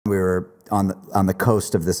on the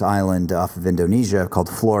coast of this island off of Indonesia called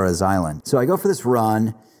Flores Island. So I go for this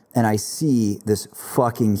run, and I see this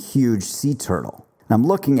fucking huge sea turtle. And I'm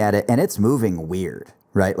looking at it, and it's moving weird,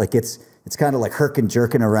 right? Like it's kind of like herking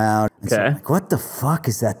jerking around. So I'm like, what the fuck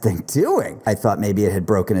is that thing doing? I thought maybe it had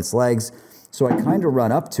broken its legs. So I kind of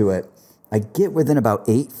run up to it. I get within about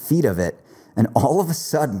 8 feet of it, and all of a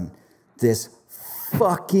sudden, this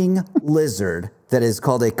fucking lizard that is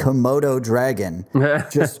called a Komodo dragon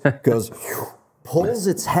just goes, pulls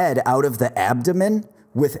its head out of the abdomen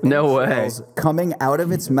with entrails coming out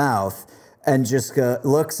of its mouth, and just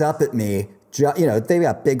looks up at me. You know, they've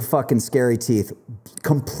got big fucking scary teeth,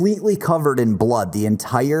 completely covered in blood, the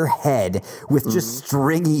entire head with just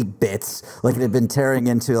stringy bits, like it had been tearing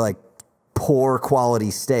into like poor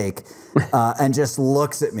quality steak, and just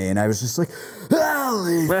looks at me, and I was just like,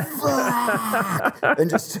 holy fuck, and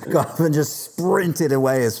just took off and just sprinted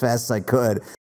away as fast as I could.